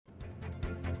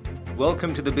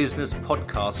Welcome to the Business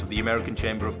Podcast of the American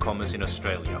Chamber of Commerce in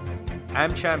Australia.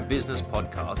 AmCham Business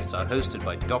Podcasts are hosted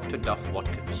by Dr. Duff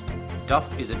Watkins.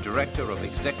 Duff is a director of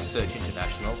Exec Search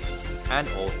International, an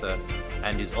author,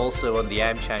 and is also on the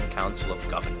AmCham Council of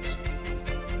Governors.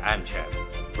 AmCham,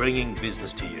 bringing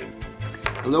business to you.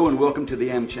 Hello and welcome to the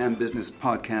AmCham Business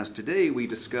Podcast. Today we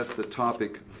discuss the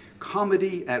topic,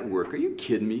 comedy at work. Are you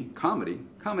kidding me? Comedy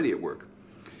at work.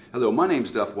 Hello, my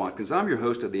name's Duff Watkins. I'm your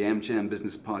host of the AmCham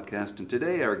Business Podcast, and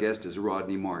today our guest is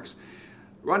Rodney Marks.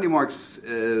 Rodney Marks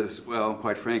is, well,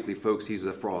 quite frankly, folks, he's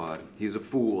a fraud. He's a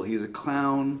fool. He's a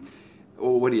clown.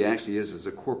 Or what he actually is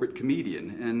a corporate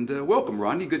comedian. And welcome,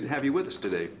 Rodney. Good to have you with us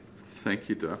today. Thank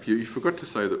you, Duff. You forgot to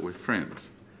say that we're friends.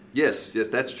 Yes,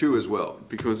 that's true as well.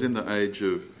 Because in the age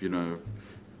of,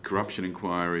 corruption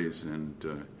inquiries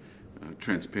and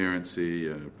transparency,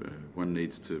 one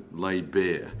needs to lay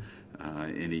bare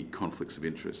any conflicts of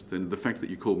interest. And the fact that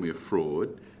you called me a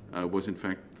fraud was in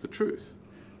fact the truth.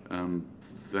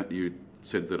 That you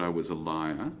said that I was a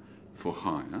liar for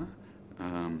hire.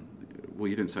 Well,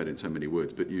 you didn't say it in so many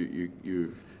words, but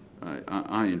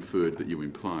I inferred that you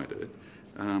implied it,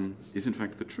 is in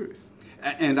fact the truth.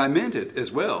 And I meant it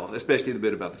as well, especially the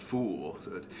bit about the fool.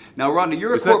 Now, Rodney,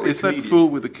 you're a corporate comedian. Is that fool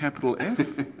with a capital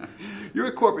F? You're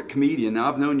a corporate comedian. Now,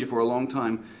 I've known you for a long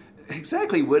time.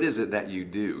 Exactly what is it that you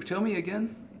do? Tell me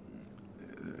again.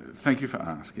 Thank you for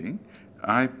asking.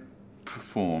 I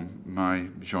perform my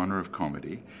genre of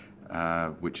comedy,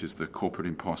 which is the corporate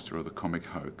imposter or the comic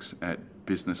hoax, at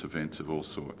business events of all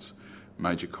sorts.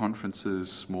 Major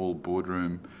conferences, small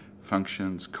boardroom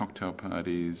functions, cocktail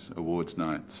parties, awards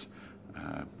nights,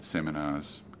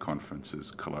 seminars,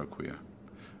 conferences, colloquia.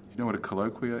 You know what a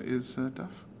colloquia is,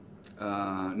 Duff?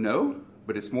 No,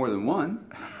 but it's more than one.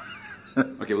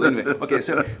 Okay, well, anyway. Okay,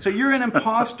 so you're an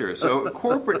imposter. So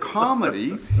corporate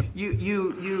comedy,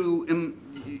 you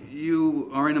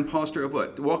are an imposter of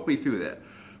what? Walk me through that.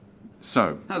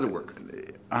 So how does it work?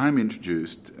 I'm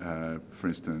introduced, for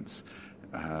instance,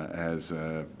 as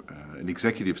an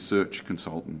executive search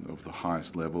consultant of the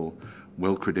highest level,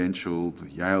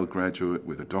 well-credentialed, Yale graduate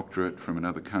with a doctorate from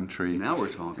another country. Now we're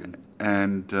talking.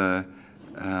 And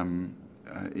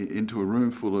into a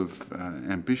room full of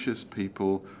ambitious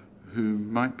people who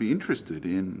might be interested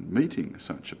in meeting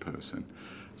such a person,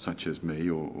 such as me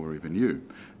or even you.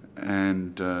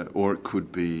 And or it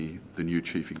could be the new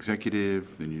chief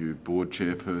executive, the new board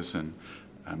chairperson,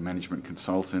 a management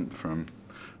consultant from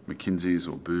McKinsey's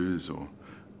or Booz or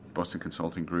Boston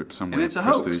Consulting Group, somewhere prestigious.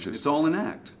 And it's a hoax. It's all an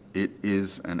act. It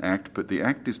is an act, but the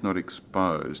act is not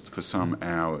exposed for some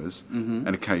hours,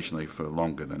 and occasionally for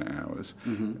longer than hours.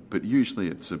 But usually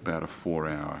it's about a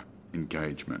 4-hour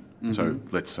engagement. So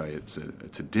let's say it's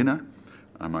a dinner.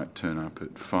 I might turn up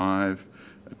at 5,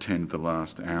 attend the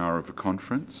last hour of a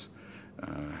conference,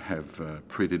 have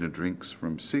pre-dinner drinks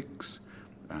from 6,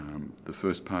 the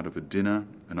first part of a dinner,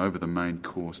 and over the main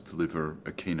course deliver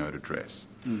a keynote address.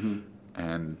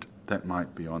 And that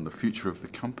might be on the future of the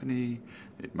company.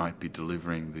 It might be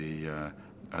delivering the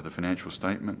financial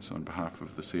statements on behalf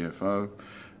of the CFO.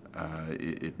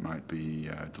 It might be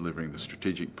delivering the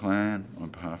strategic plan on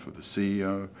behalf of the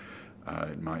CEO.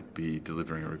 It might be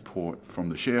delivering a report from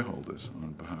the shareholders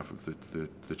on behalf of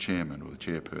the chairman or the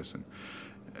chairperson.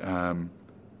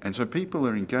 And so people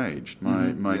are engaged.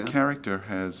 My character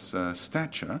has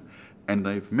stature, and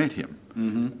they've met him.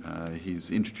 He's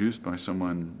introduced by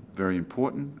someone very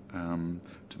important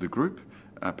to the group,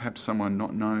 perhaps someone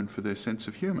not known for their sense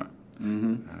of humour.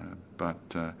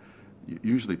 But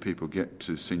usually people get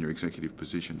to senior executive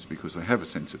positions because they have a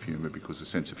sense of humour, because a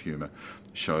sense of humour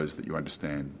shows that you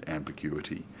understand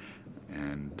ambiguity,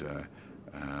 and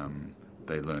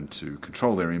they learn to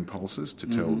control their impulses, to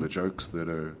tell the jokes that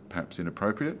are perhaps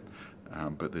inappropriate,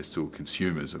 but they're still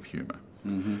consumers of humour.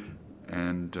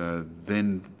 And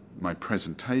then my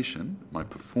presentation, my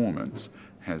performance,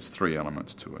 has 3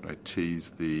 elements to it. I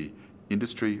tease the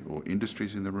industry or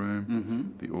industries in the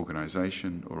room, the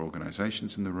organisation or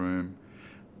organisations in the room,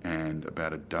 and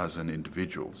about a dozen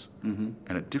individuals. And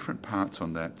at different parts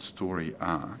on that story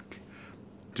arc,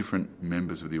 different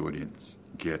members of the audience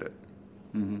get it.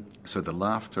 So the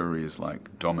laughter is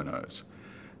like dominoes.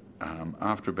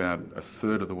 After about a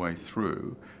third of the way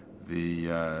through,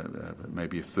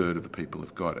 maybe a third of the people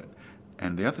have got it.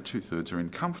 And the other 2/3 are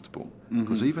uncomfortable,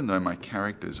 because even though my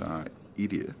characters are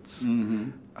idiots,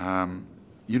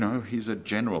 he's a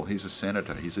general, he's a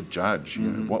senator, he's a judge.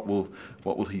 What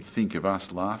will he think of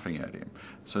us laughing at him?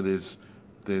 So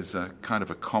there's a kind of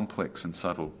a complex and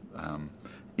subtle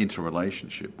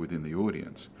interrelationship within the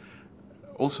audience.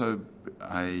 Also,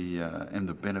 I am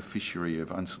the beneficiary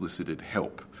of unsolicited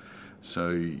help.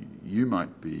 So you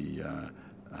might be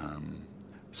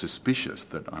suspicious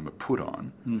that I'm a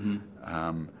put-on,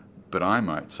 but I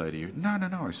might say to you, no,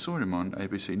 I saw him on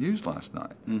ABC News last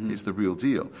night. He's the real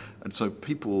deal. And so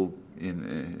people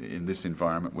in this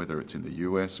environment, whether it's in the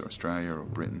US or Australia or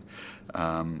Britain,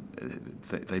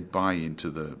 they buy into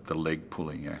the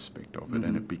leg-pulling aspect of it,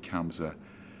 and it becomes a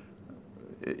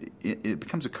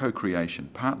co-creation,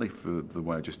 partly for the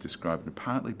way I just described, and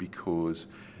partly because,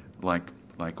 like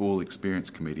all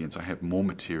experienced comedians, I have more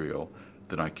material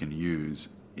that I can use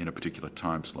in a particular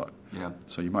time slot. Yeah.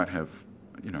 So you might have,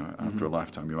 after a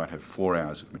lifetime, you might have 4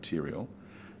 hours of material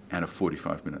and a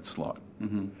 45-minute slot.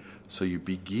 So you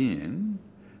begin,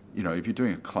 if you're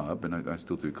doing a club, and I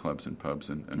still do clubs and pubs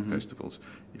and festivals,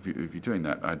 if you're doing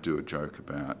that, I do a joke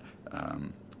about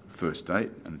first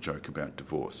date and a joke about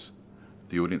divorce.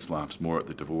 The audience laughs more at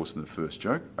the divorce than the first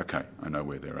joke. Okay, I know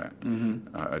where they're at.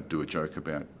 I do a joke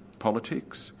about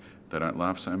politics. They don't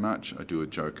laugh so much. I do a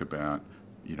joke about,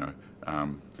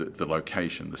 the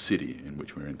location, the city in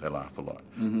which we're in. They laugh a lot.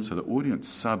 So the audience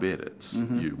sub-edits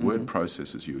you, word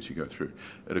processes you as you go through.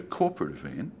 At a corporate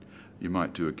event, you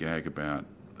might do a gag about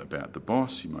the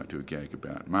boss. You might do a gag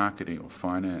about marketing or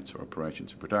finance or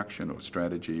operations and production or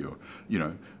strategy or,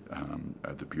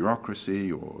 the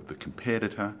bureaucracy or the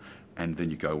competitor. And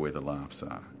then you go where the laughs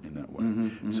are in that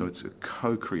way. So it's a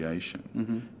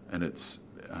co-creation, and it's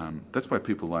that's why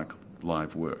people like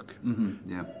live work,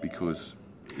 because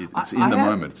it's in the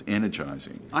moment, it's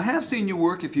energizing. I have seen you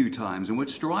work a few times, and what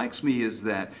strikes me is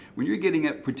that when you're getting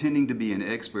up pretending to be an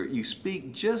expert, you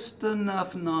speak just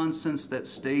enough nonsense that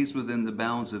stays within the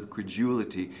bounds of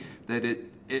credulity, that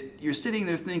you're sitting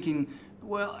there thinking,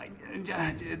 well,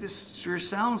 this sure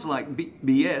sounds like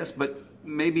BS, but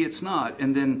maybe it's not.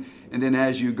 And then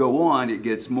as you go on, it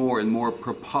gets more and more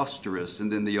preposterous,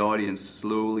 and then the audience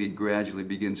slowly, gradually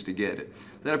begins to get it.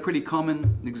 Is that a pretty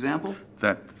common example?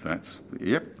 That's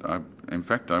yep. In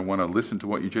fact, I want to listen to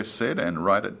what you just said and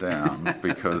write it down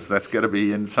because that's going to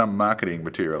be in some marketing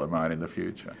material of mine in the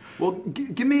future. Well,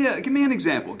 give me an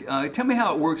example. Tell me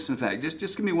how it works. In fact, just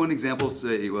give me one example.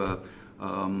 Say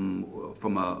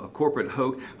from a corporate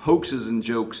hoaxes and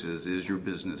jokes is your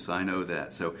business. I know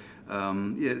that. So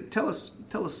tell us.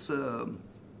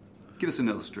 Give us an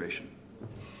illustration.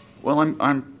 Well,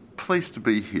 I'm pleased to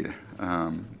be here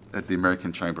at the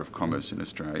American Chamber of Commerce in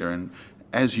Australia, and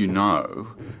as you know,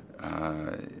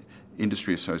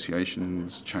 industry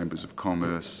associations, chambers of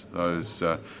commerce, those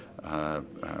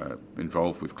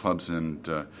involved with clubs and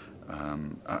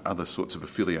other sorts of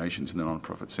affiliations in the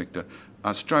non-profit sector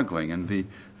are struggling, and the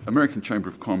American Chamber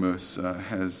of Commerce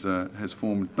has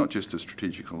formed not just a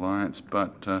strategic alliance,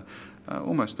 but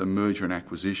almost a merger and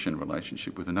acquisition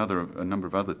relationship with a number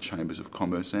of other chambers of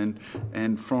commerce,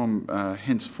 and from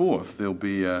henceforth there'll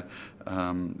be a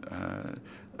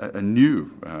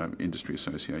new industry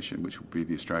association, which will be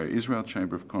the Australia-Israel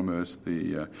Chamber of Commerce,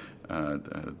 the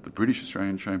British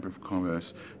Australian Chamber of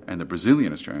Commerce, and the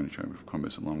Brazilian Australian Chamber of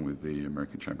Commerce, along with the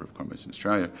American Chamber of Commerce in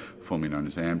Australia, formerly known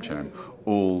as AmCham,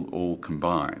 all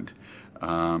combined.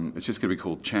 It's just going to be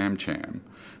called ChamCham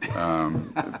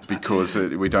because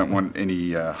we don't want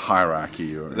any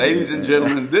hierarchy. Ladies and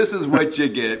gentlemen, this is what you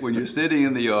get when you're sitting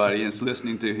in the audience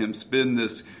listening to him spin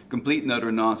this complete and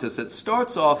utter nonsense that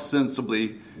starts off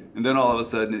sensibly, and then all of a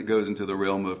sudden it goes into the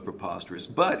realm of preposterous.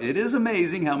 But it is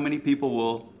amazing how many people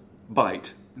will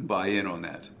bite and buy in on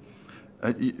that.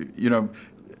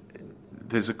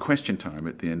 There's a question time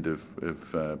at the end of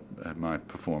my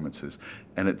performances,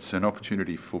 and it's an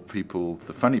opportunity for people,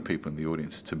 the funny people in the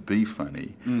audience, to be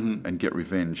funny and get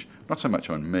revenge, not so much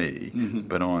on me,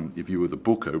 but on, if you were the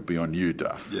booker, it would be on you,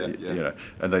 Duff. Yeah.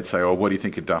 And they'd say, oh, what do you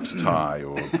think of Duff's tie?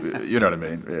 Or, you know what I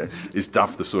mean? Is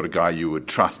Duff the sort of guy you would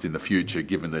trust in the future,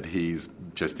 given that he's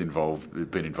just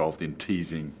been involved in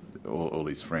teasing all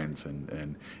his friends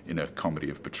and in a comedy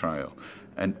of betrayal?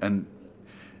 And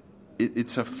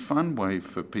it's a fun way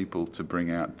for people to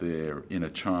bring out their inner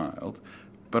child,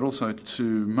 but also to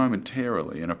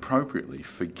momentarily and appropriately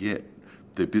forget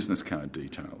their business card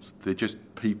details. They're just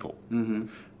people,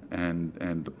 and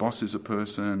the boss is a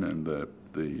person, and the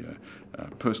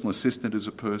personal assistant is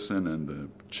a person, and the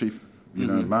chief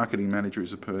marketing manager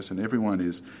is a person. Everyone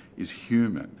is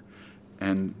human,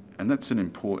 and that's an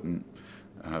important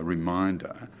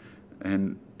reminder.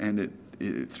 And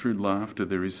it through laughter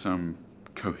there is some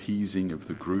cohesing of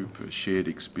the group, a shared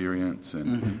experience,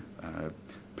 and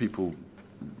people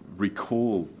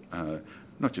recall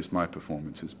not just my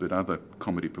performances but other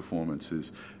comedy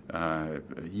performances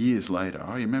years later.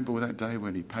 Oh, you remember that day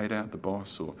when he paid out the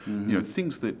boss, or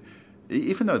things that,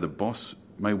 even though the boss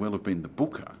may well have been the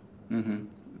booker,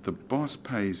 the boss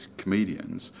pays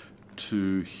comedians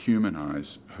to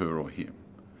humanise her or him,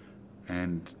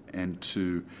 and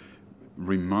to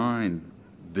remind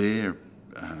their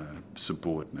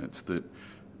subordinates that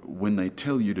when they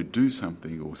tell you to do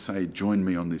something or say, join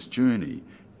me on this journey,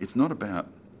 it's not about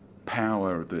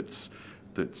power that's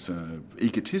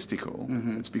egotistical.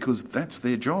 It's because that's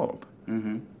their job.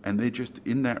 And they're just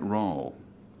in that role.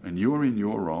 And you're in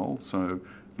your role, so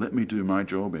let me do my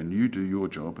job and you do your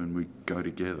job and we go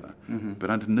together. But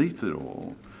underneath it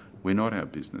all, we're not our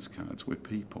business cards, we're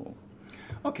people.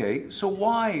 Okay, so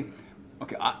why...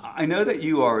 Okay, I know that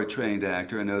you are a trained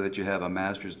actor. I know that you have a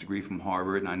master's degree from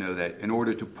Harvard, and I know that in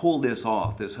order to pull this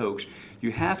off, this hoax,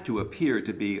 you have to appear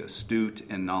to be astute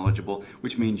and knowledgeable,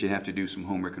 which means you have to do some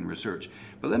homework and research.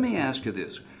 But let me ask you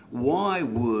this. Why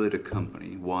should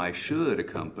a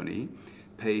company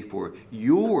pay for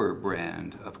your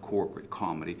brand of corporate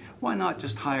comedy? Why not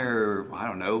just hire, I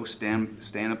don't know,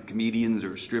 stand-up comedians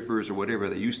or strippers or whatever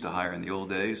they used to hire in the old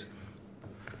days?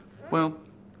 Well,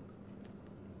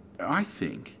 I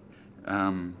think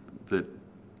that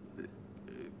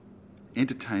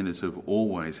entertainers have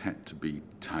always had to be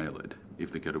tailored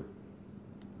if they're going to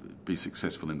be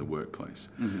successful in the workplace.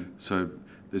 So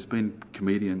there's been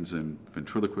comedians and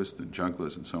ventriloquists and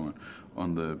jugglers and so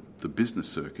on the business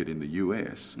circuit in the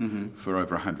US for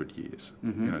over 100 years.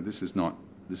 You know, this is not.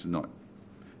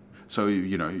 So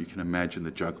you know, you can imagine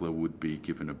the juggler would be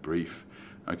given a brief.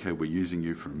 Okay, we're using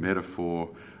you for a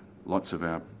metaphor. Lots of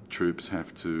our troops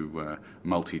have to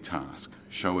multitask.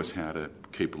 Show us how to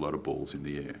keep a lot of balls in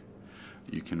the air.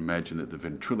 You can imagine that the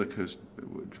ventriloquist,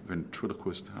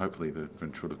 hopefully the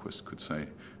ventriloquist could say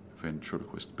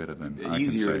ventriloquist better than I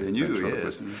can say. Easier than you,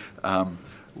 yes.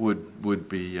 Would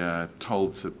be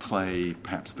told to play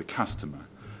perhaps the customer,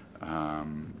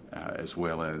 as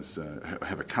well as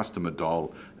have a customer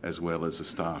doll as well as a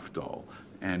staff doll,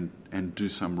 and do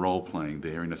some role playing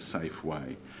there in a safe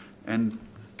way. And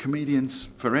comedians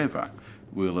forever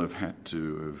will have had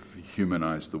to have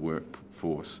humanised the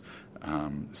workforce,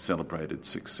 celebrated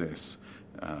success,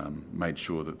 made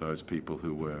sure that those people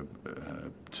who were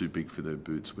too big for their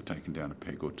boots were taken down a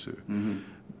peg or two.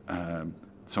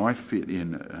 So I fit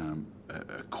in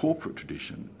a corporate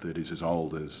tradition that is as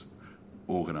old as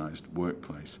organised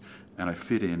workplace, and I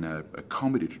fit in a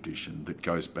comedy tradition that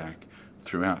goes back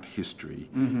throughout history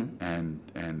and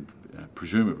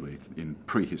presumably in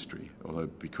prehistory, although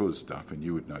because, Duff, and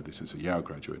you would know this as a Yale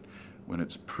graduate, when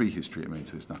it's prehistory it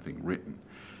means there's nothing written.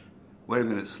 Wait a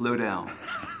minute, slow down.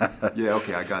 Yeah,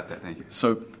 okay, I got that, thank you.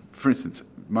 So, for instance,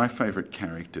 my favourite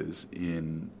characters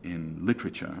in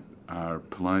literature are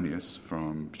Polonius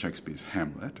from Shakespeare's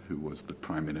Hamlet, who was the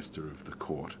Prime Minister of the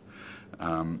court,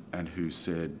 and who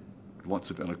said lots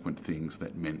of eloquent things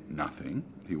that meant nothing.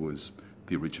 He was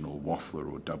the original waffler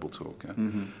or double talker.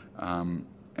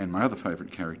 And my other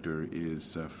favourite character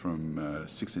is from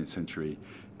 16th century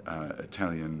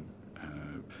Italian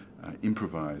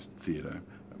improvised theatre,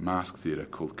 mask theatre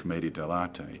called Commedia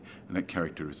dell'arte, and that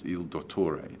character is Il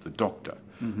Dottore, the doctor.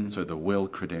 So the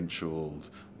well-credentialed,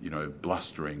 you know,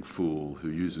 blustering fool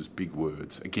who uses big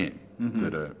words, again,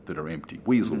 that are empty,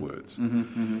 weasel words.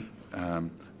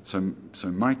 So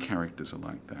my characters are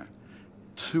like that.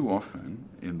 Too often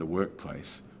in the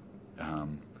workplace,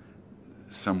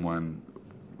 someone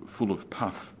full of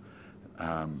puff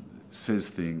says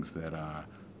things that are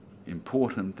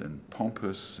important and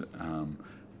pompous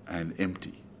and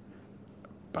empty,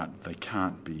 but they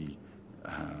can't be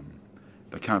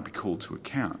called to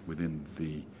account within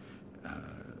the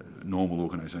normal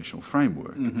organisational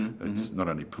framework. It's not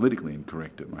only politically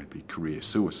incorrect; it might be career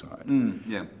suicide.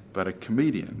 But a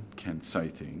comedian can say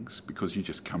things because you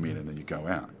just come in and then you go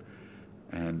out.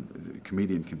 And a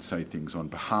comedian can say things on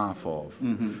behalf of.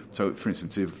 So, for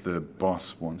instance, if the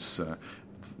boss wants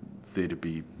there to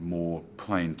be more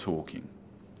plain talking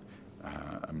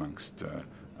amongst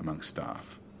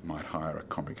staff, might hire a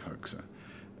comic hoaxer.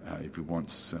 If he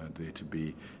wants there to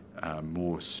be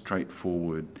more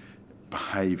straightforward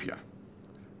behaviour,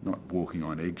 not walking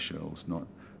on eggshells,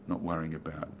 not worrying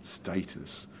about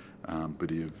status,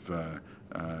 but if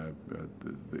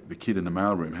the kid in the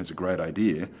mailroom has a great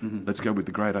idea, let's go with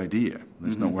the great idea.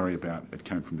 Let's not worry about it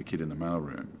came from the kid in the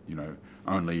mailroom. You know,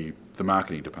 only the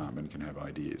marketing department can have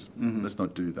ideas. Let's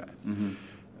not do that.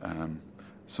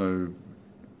 So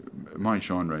my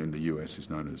genre in the US is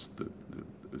known as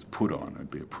as put-on.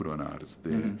 I'd be a put-on artist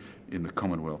there. In the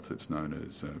Commonwealth, it's known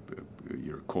as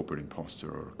you're a corporate imposter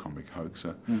or a comic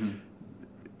hoaxer.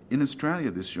 In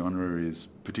Australia, this genre is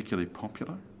particularly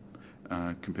popular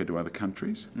compared to other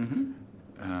countries.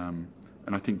 And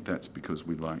I think that's because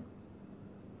we like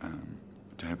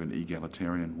to have an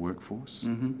egalitarian workforce.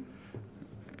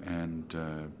 And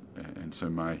And so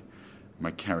my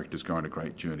character's gone a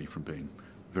great journey from being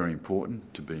very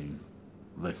important to being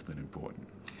less than important.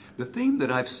 The theme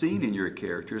that I've seen in your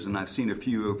characters, and I've seen a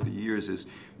few over the years, is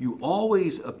you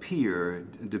always appear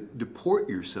to deport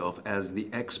yourself as the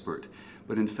expert.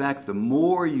 But in fact, the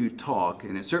more you talk,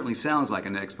 and it certainly sounds like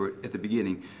an expert at the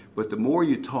beginning, but the more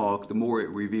you talk, the more it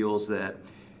reveals that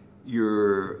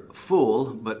you're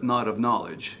full, but not of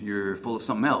knowledge. You're full of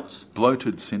something else.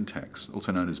 Bloated syntax,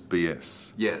 also known as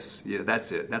BS. Yes, yeah,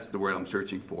 that's it. That's the word I'm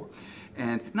searching for.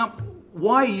 And now,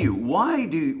 why you? Why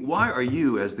are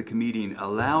you, as the comedian,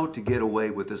 allowed to get away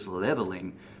with this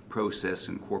leveling process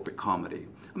in corporate comedy?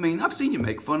 I mean, I've seen you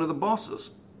make fun of the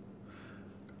bosses.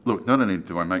 Look, not only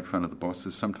do I make fun of the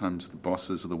bosses, sometimes the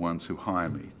bosses are the ones who hire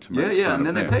me to make fun of them. Yeah, and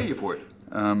then they pay you for it.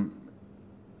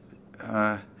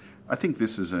 I think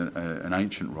this is an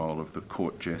ancient role of the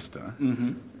court jester,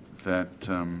 that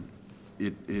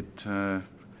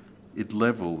it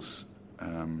levels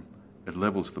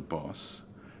the boss.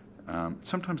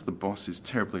 Sometimes the boss is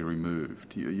terribly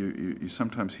removed. You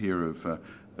sometimes hear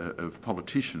of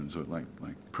politicians or like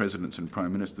presidents and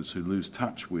prime ministers who lose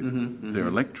touch with their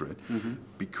electorate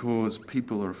because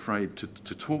people are afraid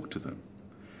to talk to them.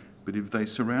 But if they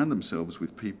surround themselves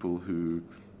with people who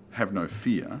have no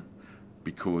fear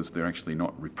because they're actually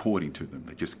not reporting to them,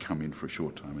 they just come in for a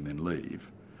short time and then leave.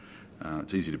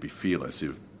 It's easy to be fearless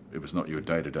if it's not your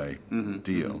day-to-day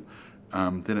deal.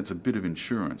 Then it's a bit of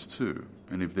insurance too.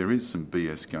 And if there is some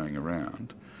BS going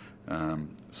around,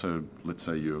 so let's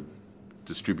say you're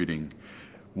distributing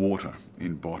water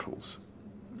in bottles.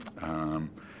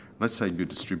 Let's say you're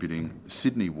distributing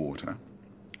Sydney water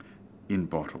in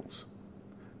bottles,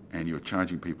 and you're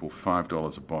charging people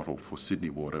 $5 a bottle for Sydney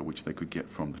water, which they could get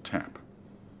from the tap.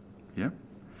 Yeah?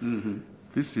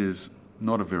 This is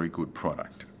not a very good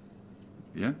product.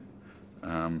 Yeah?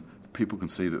 People can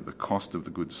see that the cost of the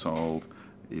goods sold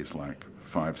is like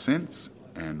 5 cents,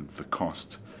 and the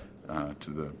cost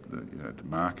to the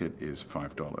market is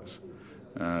 $5.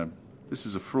 This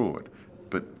is a fraud,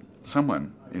 but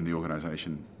someone in the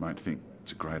organisation might think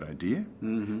it's a great idea.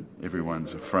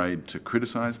 Everyone's afraid to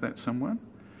criticise that someone.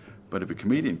 But if a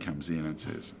comedian comes in and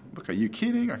says, look, are you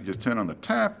kidding? I can just turn on the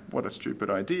tap. What a stupid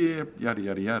idea, yada,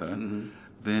 yada, yada.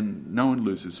 Then no one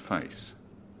loses face.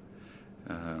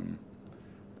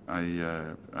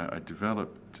 I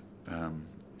developed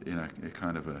in a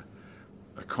kind of a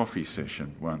coffee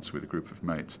session once with a group of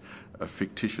mates a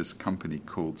fictitious company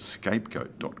called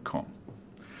Scapegoat.com.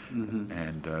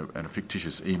 And a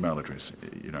fictitious email address,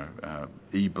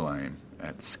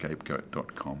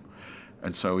 eblame@scapegoat.com.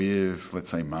 And so if,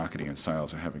 let's say, marketing and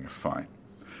sales are having a fight,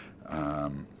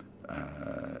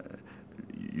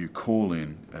 you call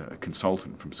in a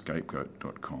consultant from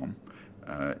Scapegoat.com.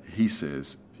 He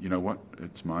says, you know what,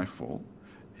 it's my fault.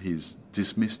 He's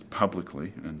dismissed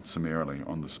publicly and summarily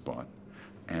on the spot,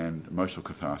 and emotional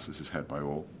catharsis is had by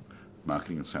all.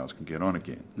 Marketing and sales can get on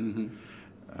again.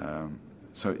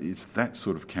 So it's that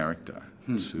sort of character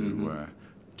to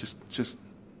just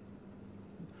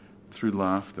through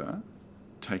laughter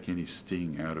take any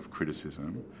sting out of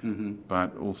criticism,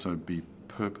 but also be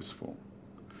purposeful.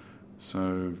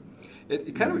 So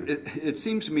it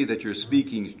seems to me that you're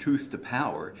speaking truth to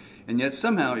power, and yet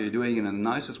somehow you're doing it in the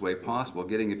nicest way possible,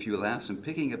 getting a few laughs and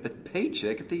picking up a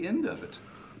paycheck at the end of it.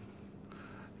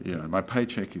 Yeah, my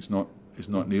paycheck is not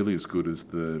nearly as good as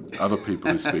the other people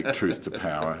who speak truth to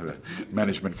power,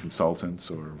 management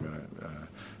consultants or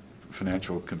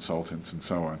financial consultants and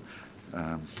so on.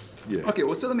 Yeah. Okay,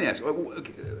 well, so let me ask.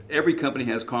 Every company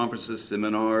has conferences,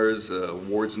 seminars,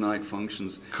 awards night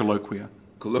functions. Colloquia.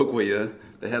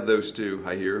 They have those too,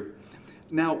 I hear.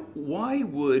 Now, why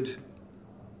would...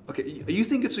 Okay, you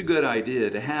think it's a good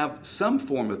idea to have some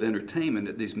form of entertainment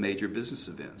at these major business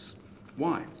events.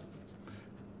 Why?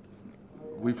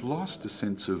 We've lost a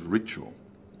sense of ritual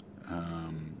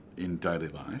in daily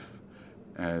life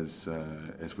as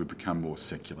we become more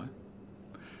secular.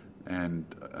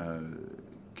 And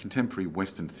contemporary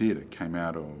Western theatre came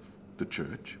out of the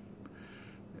church.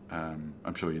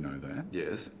 I'm sure you know that.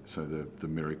 Yes. So the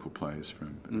miracle plays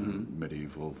from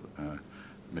medieval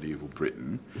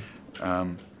Britain.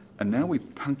 And now we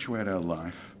punctuate our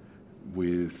life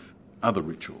with other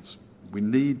rituals. We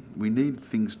need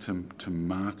things to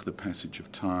mark the passage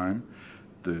of time,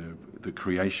 the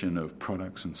creation of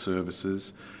products and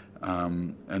services,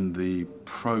 and the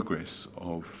progress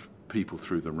of people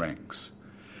through the ranks.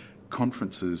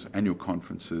 Conferences, annual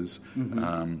conferences,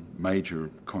 major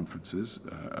conferences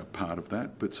are part of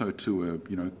that, but so too are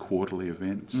quarterly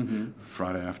events,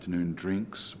 Friday afternoon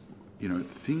drinks,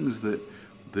 things that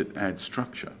add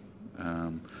structure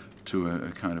to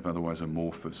a kind of otherwise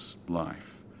amorphous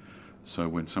life. So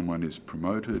when someone is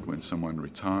promoted, when someone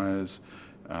retires,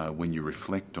 when you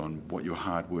reflect on what your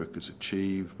hard work has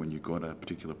achieved, when you got a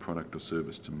particular product or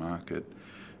service to market,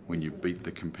 when you beat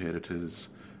the competitors,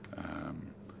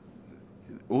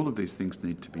 all of these things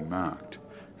need to be marked.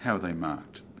 How are they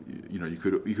marked? You know, you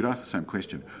could ask the same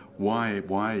question.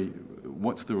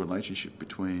 What's the relationship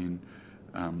between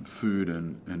food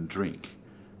and drink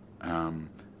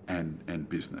and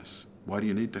business? Why do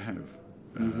you need to have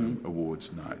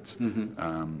awards nights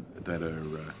that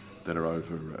are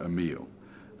over a meal?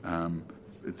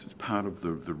 It's part of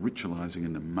the ritualising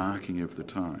and the marking of the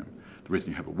time. The reason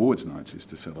you have awards nights is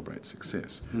to celebrate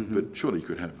success. But surely you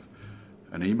could have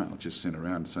an email just sent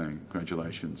around saying,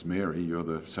 "Congratulations, Mary, you're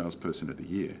the salesperson of the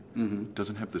year." It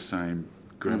doesn't have the same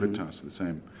gravitas, the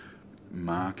same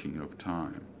marking of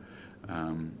time.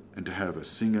 And to have a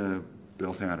singer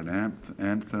belt out an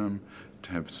anthem,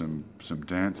 to have some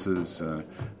dancers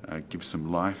give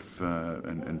some life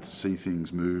and see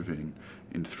things move in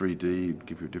 3D,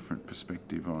 give you a different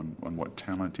perspective on what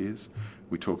talent is.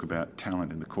 We talk about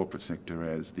talent in the corporate sector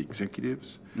as the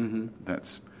executives.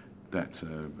 That's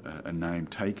a name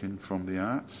taken from the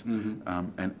arts.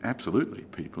 And absolutely,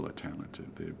 people are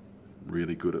talented. They're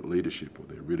really good at leadership, or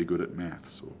they're really good at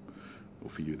maths, or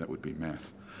for you that would be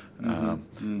math.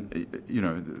 You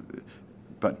know,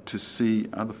 but to see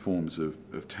other forms of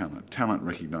talent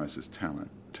recognises talent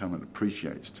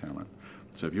appreciates talent.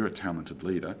 So if you're a talented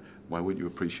leader, why would you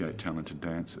appreciate talented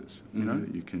dancers? You know,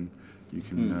 you can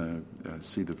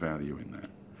see the value in that.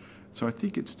 So I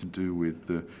think it's to do with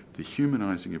the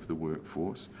humanising of the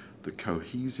workforce, the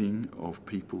cohesing of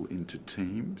people into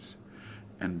teams,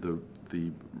 and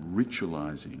the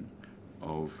ritualising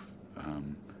of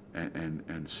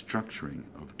and structuring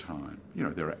of time. You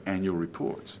know, there are annual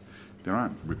reports. There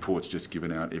aren't reports just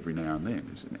given out every now and then.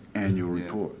 It's an annual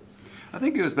report. I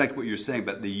think it goes back to what you're saying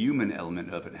about the human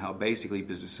element of it, how basically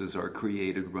businesses are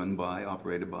created, run by,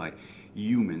 operated by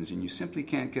humans, and you simply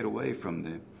can't get away from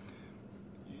the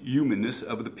humanness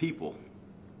of the people.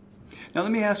 Now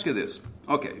let me ask you this.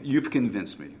 Okay, you've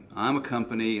convinced me. I'm a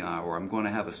company, or I'm going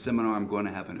to have a seminar, I'm going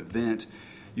to have an event.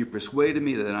 You persuaded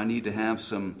me that I need to have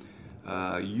some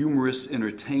humorous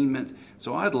entertainment,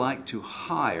 so I'd like to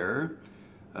hire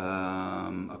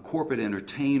a corporate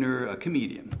entertainer, a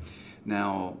comedian.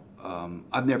 Now,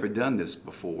 I've never done this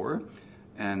before,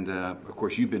 and of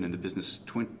course you've been in the business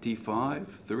 25,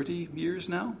 30 years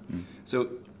now, so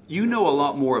you know a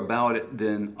lot more about it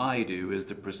than I do as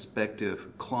the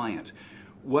prospective client.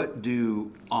 What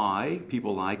do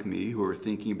people like me who are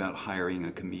thinking about hiring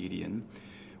a comedian,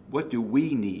 what do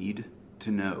we need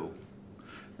to know?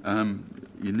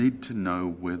 You need to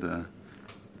know whether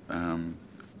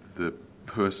the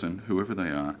person, whoever they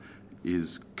are,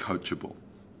 is coachable,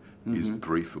 is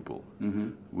briefable.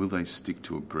 Will they stick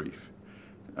to a brief?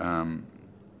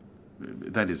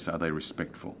 That is, are they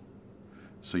respectful?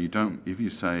 So you don't, if you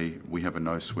say we have a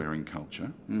no swearing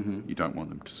culture, you don't want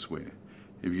them to swear.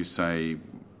 If you say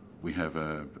we have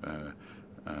a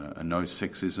no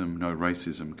sexism, no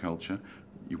racism culture,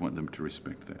 you want them to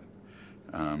respect that.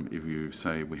 If you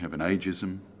say we have an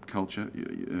ageism culture,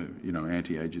 you know,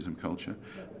 anti-ageism culture,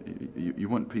 you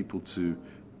want people to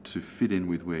fit in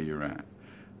with where you're at.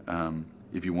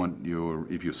 If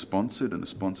you're sponsored and the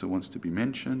sponsor wants to be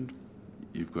mentioned,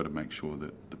 you've got to make sure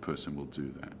that the person will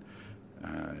do that.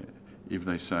 If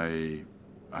they say,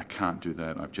 I can't do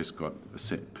that, I've just got a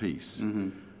set piece.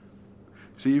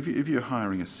 See, if you're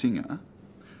hiring a singer,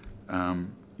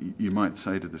 you might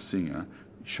say to the singer,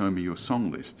 show me your song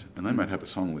list. And they might have a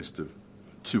song list of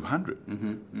 200,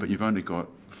 but you've only got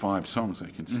 5 songs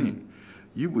they can sing.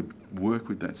 You would work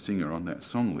with that singer on that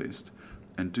song list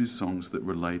and do songs that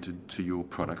related to your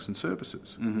products and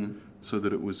services so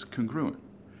that it was congruent.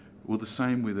 Well, the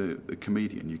same with a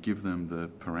comedian. You give them the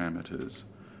parameters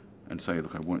and say,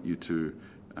 look, I want you to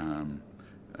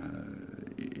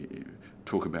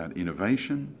talk about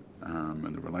innovation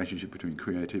and the relationship between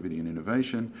creativity and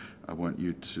innovation. I want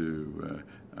you to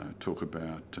talk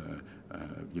about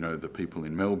the people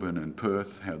in Melbourne and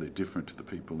Perth, how they're different to the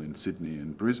people in Sydney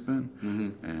and Brisbane,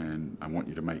 and I want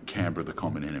you to make Canberra the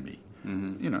common enemy.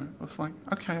 You know, it's like,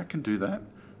 okay, I can do that.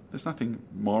 There's nothing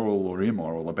moral or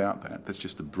immoral about that. That's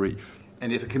just a brief.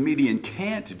 And if a comedian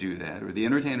can't do that, or the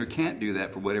entertainer can't do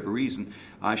that for whatever reason,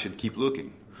 I should keep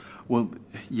looking. Well,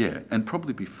 yeah, and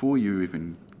probably before you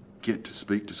even get to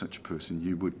speak to such a person,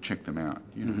 you would check them out.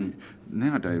 You know,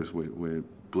 nowadays we're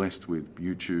blessed with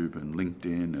YouTube and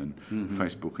LinkedIn and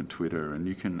Facebook and Twitter, and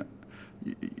you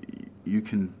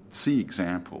can see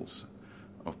examples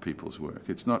of people's work.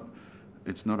 It's not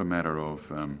a matter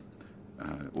of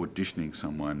auditioning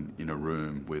someone in a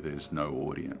room where there's no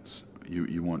audience.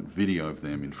 You want video of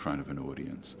them in front of an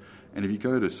audience. And if you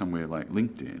go to somewhere like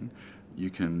LinkedIn, you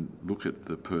can look at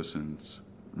the person's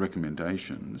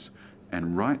recommendations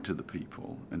and write to the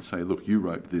people and say, look, you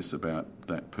wrote this about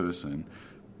that person,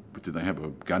 but did they have a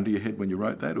gun to your head when you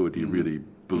wrote that, or do you really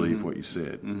believe what you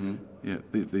said? Yeah,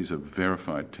 these are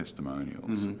verified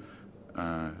testimonials.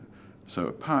 So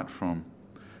apart from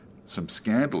some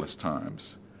scandalous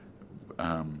times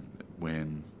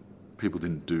when people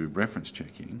didn't do reference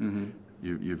checking,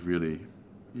 you've really,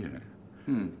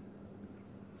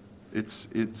 it's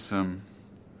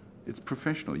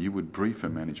professional. You would brief a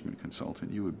management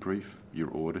consultant. You would brief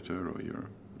your auditor or your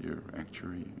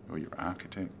actuary or your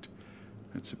architect.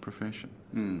 It's a profession.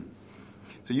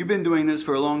 So you've been doing this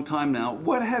for a long time now.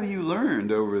 What have you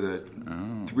learned over the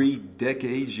 3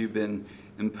 decades you've been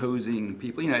imposing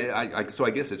people? You know, so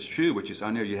I guess it's true, which is,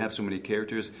 I know you have so many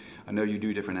characters. I know you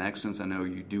do different accents. I know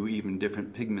you do even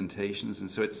different pigmentations.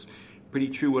 And so it's pretty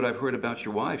true what I've heard about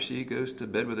your wife. She goes to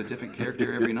bed with a different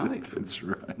character every night. That's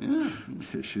right. Yeah.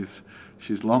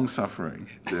 She's long suffering,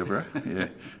 Deborah.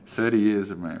 30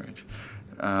 years of marriage.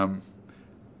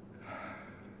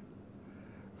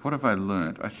 What have I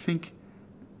learned? I think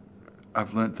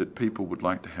I've learned that people would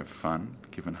like to have fun,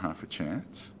 given half a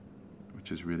chance,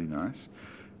 which is really nice.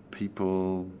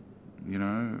 People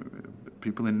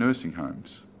in nursing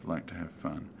homes like to have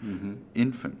fun.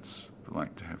 Infants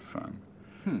like to have fun.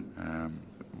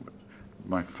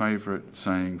 My favourite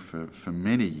saying for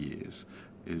many years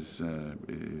is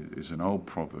an old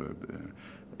proverb: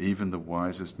 even the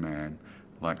wisest man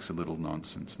likes a little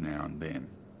nonsense now and then.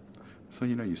 So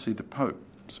you see the Pope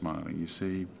smiling, you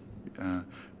see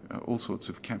all sorts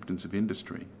of captains of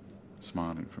industry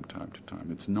smiling from time to time.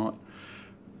 It's not,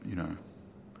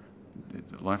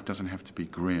 life doesn't have to be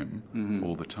grim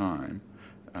all the time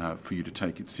for you to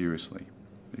take it seriously.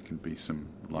 There can be some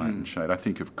light and shade. I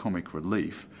think of comic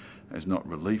relief as not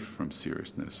relief from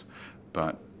seriousness,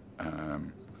 but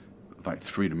like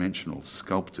three-dimensional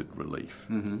sculpted relief,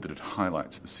 that it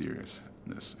highlights the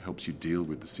seriousness, helps you deal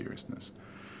with the seriousness.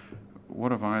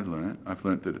 What have I learnt? I've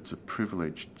learnt that it's a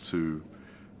privilege to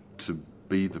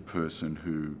be the person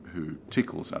who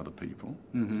tickles other people.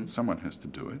 Someone has to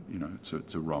do it, so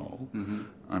it's a role.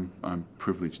 I'm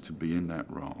privileged to be in that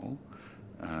role.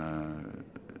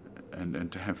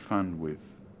 And to have fun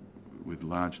with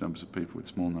large numbers of people, with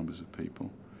small numbers of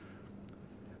people.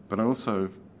 But I also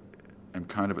am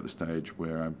kind of at the stage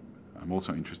where I'm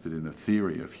also interested in the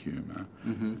theory of humour,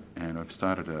 and I've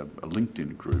started a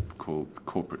LinkedIn group called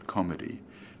Corporate Comedy,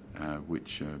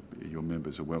 which your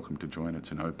members are welcome to join.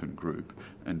 It's an open group,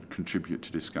 and contribute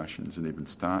to discussions and even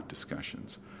start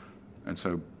discussions. And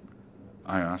so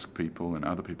I ask people, and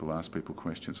other people ask people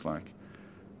questions like,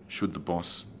 should the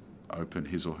boss open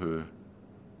his or her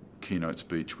keynote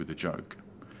speech with a joke?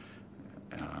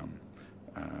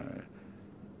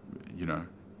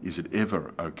 Is it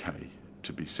ever okay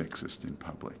to be sexist in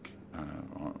public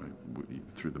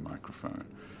through the microphone?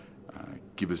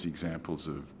 Give us examples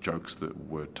of jokes that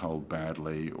were told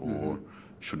badly or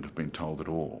shouldn't have been told at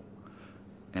all.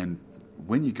 And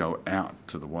when you go out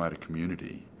to the wider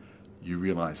community, you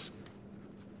realise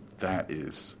that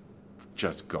is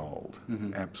just gold,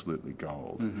 absolutely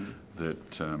gold.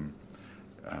 That,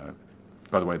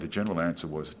 by the way, the general answer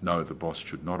was no, the boss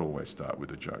should not always start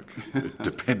with a joke. It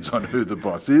depends on who the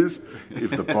boss is.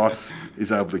 If the boss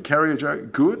is able to carry a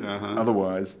joke, good.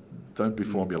 Otherwise, don't be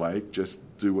formulaic, just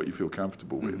do what you feel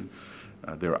comfortable with.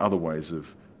 There are other ways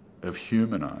of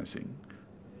humanising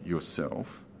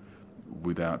yourself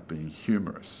without being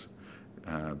humorous.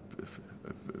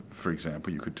 For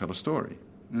example, you could tell a story.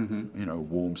 A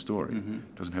warm story.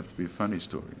 It doesn't have to be a funny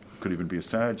story. It could even be a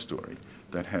sad story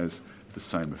that has the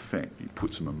same effect. You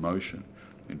put some emotion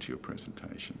into your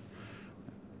presentation.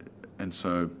 And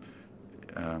so,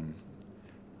 I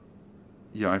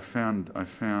found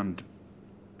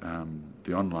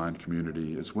the online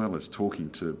community, as well as talking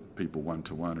to people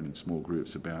one-to-one and in small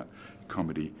groups about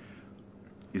comedy,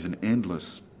 is an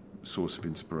endless source of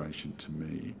inspiration to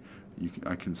me.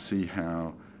 I can see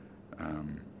how...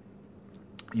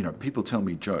 people tell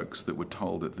me jokes that were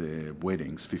told at their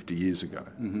weddings 50 years ago.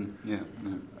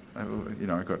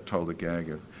 I got told a gag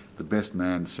of the best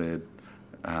man said,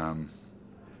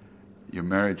 your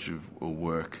marriage will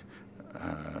work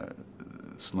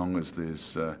as long as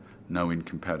there's no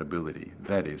incompatibility.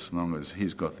 That is, as long as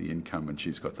he's got the income and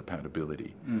she's got the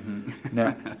patability.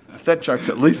 Now, that joke's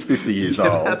at least 50 years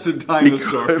old. That's a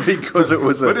dinosaur. Because it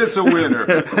was but it's a winner.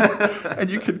 And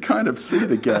you can kind of see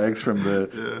the gags from the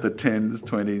 10s,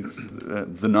 20s,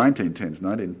 the 1910s,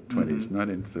 1920s,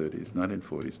 1930s,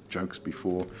 1940s, jokes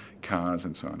before cars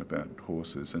and so on about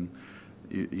horses. And,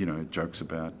 jokes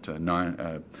about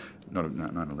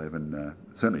 9/11,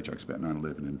 certainly jokes about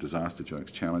 9/11 and disaster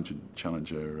jokes,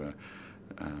 Challenger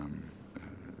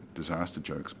disaster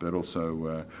jokes, but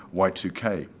also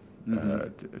Y2K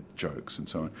jokes and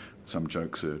so on. Some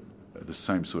jokes are the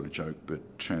same sort of joke,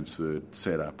 but transferred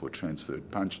setup or transferred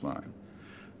punchline,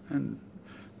 and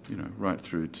right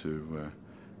through to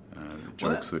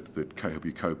jokes that help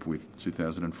you cope with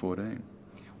 2014.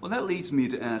 Well, that leads me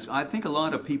to ask, I think a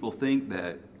lot of people think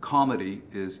that comedy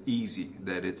is easy,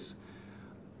 that it's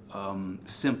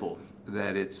simple,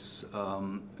 that it's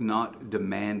not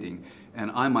demanding. And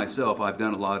I myself, I've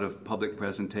done a lot of public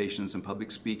presentations and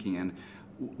public speaking, and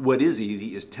what is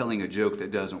easy is telling a joke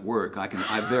that doesn't work.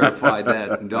 I've verified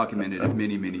that and documented it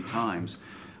many, many times.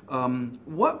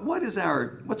 What's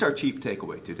our chief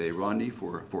takeaway today, Rodney,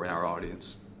 for our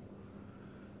audience?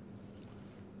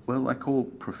 Well, like all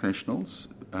professionals,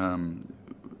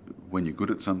 when you're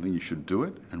good at something, you should do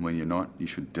it, and when you're not, you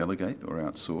should delegate or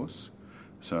outsource.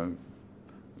 So,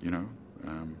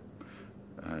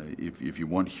 if you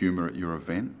want humour at your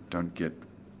event, don't get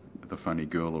the funny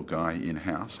girl or guy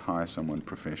in-house. Hire someone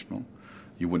professional.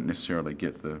 You wouldn't necessarily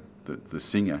get the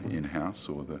singer in-house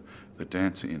or the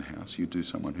dancer in-house. You do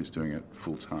someone who's doing it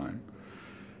full-time.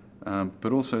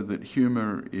 But also that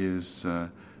humour is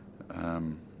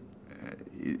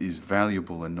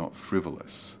valuable and not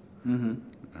frivolous.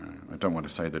 Mm-hmm. I don't want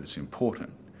to say that it's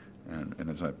important. And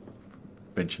as I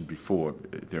mentioned before,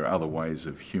 there are other ways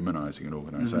of humanising an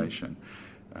organisation.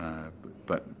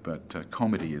 But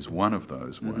comedy is one of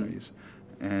those ways,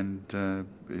 and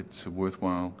it's a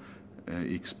worthwhile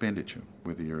expenditure,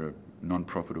 whether you're a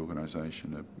non-profit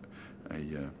organisation,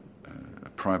 a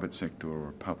private sector or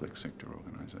a public sector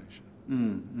organisation.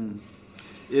 Mm-hmm.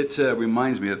 It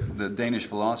reminds me of the Danish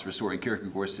philosopher Søren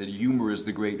Kierkegaard said, "Humor is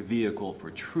the great vehicle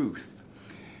for truth."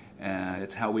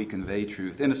 It's how we convey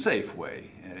truth in a safe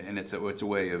way, and it's a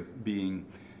way of being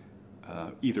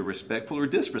either respectful or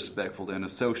disrespectful in a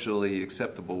socially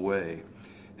acceptable way.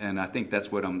 And I think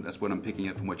that's what I'm picking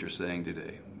up from what you're saying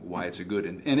today. Why it's a good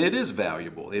and it is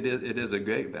valuable. It is a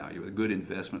great value, a good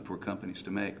investment for companies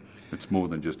to make. It's more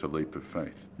than just a leap of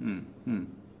faith.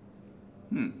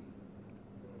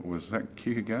 Was that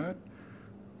Kierkegaard?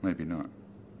 Maybe not.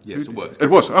 Yes, it was. It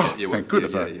was. Oh, yeah, thank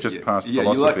goodness! I just passed you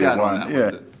philosophy lucked out one. On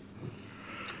that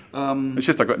one. It's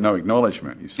just I got no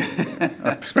acknowledgement. You see,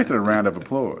 I expected a round of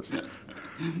applause.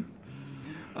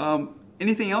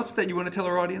 Anything else that you want to tell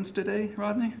our audience today,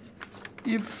 Rodney?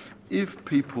 If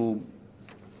people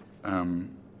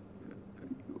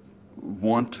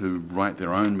want to write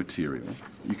their own material,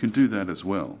 you can do that as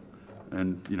well.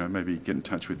 And maybe get in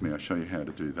touch with me. I'll show you how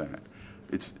to do that.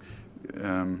 It's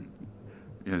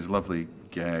there's a lovely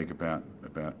gag about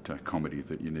comedy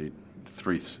that you need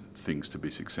three things to be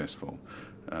successful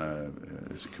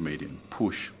as a comedian: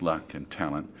 push, luck, and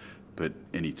talent. But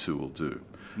any two will do.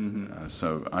 Mm-hmm.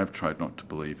 So I've tried not to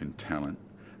believe in talent.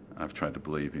 I've tried to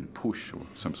believe in push or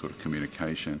some sort of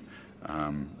communication,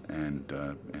 and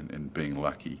being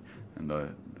lucky. And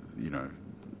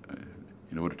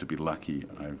in order to be lucky,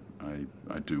 I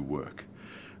do work.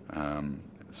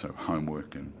 So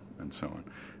homework and so on.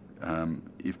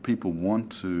 If people want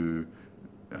to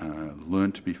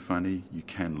learn to be funny, you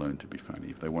can learn to be funny.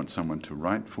 If they want someone to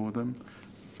write for them,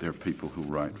 there are people who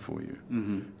write for you.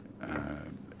 Mm-hmm.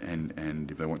 And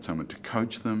if they want someone to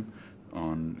coach them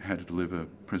on how to deliver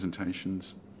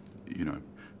presentations,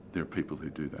 there are people who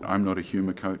do that. I'm not a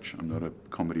humour coach. I'm not a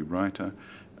comedy writer,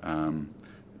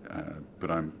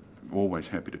 but I'm always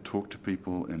happy to talk to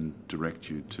people and direct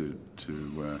you to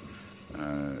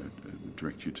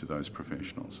those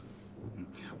professionals.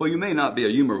 Well, you may not be a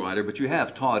humor writer, but you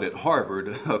have taught at Harvard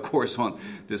a course on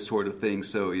this sort of thing,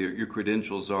 so your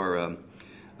credentials are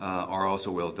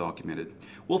also well documented.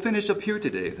 We'll finish up here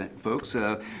today, folks.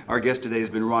 Our guest today has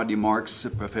been Rodney Marks, a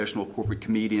professional corporate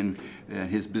comedian.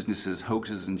 His business is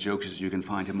Hoaxes and Jokes. You can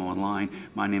find him online.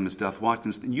 My name is Duff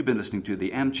Watkins, and you've been listening to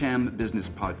the AmCham Business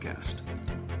Podcast.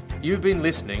 You've been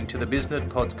listening to the Business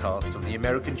Podcast of the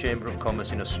American Chamber of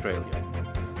Commerce in Australia.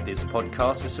 This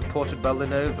podcast is supported by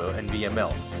Lenovo and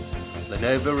VML.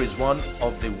 Lenovo is one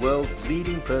of the world's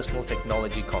leading personal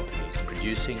technology companies,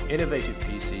 producing innovative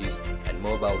PCs and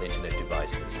mobile internet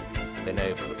devices.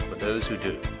 Lenovo, for those who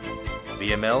do.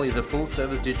 VML is a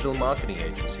full-service digital marketing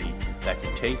agency that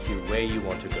can take you where you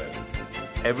want to go.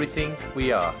 Everything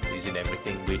we are is in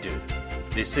everything we do.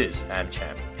 This is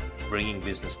AmCham, bringing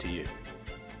business to you.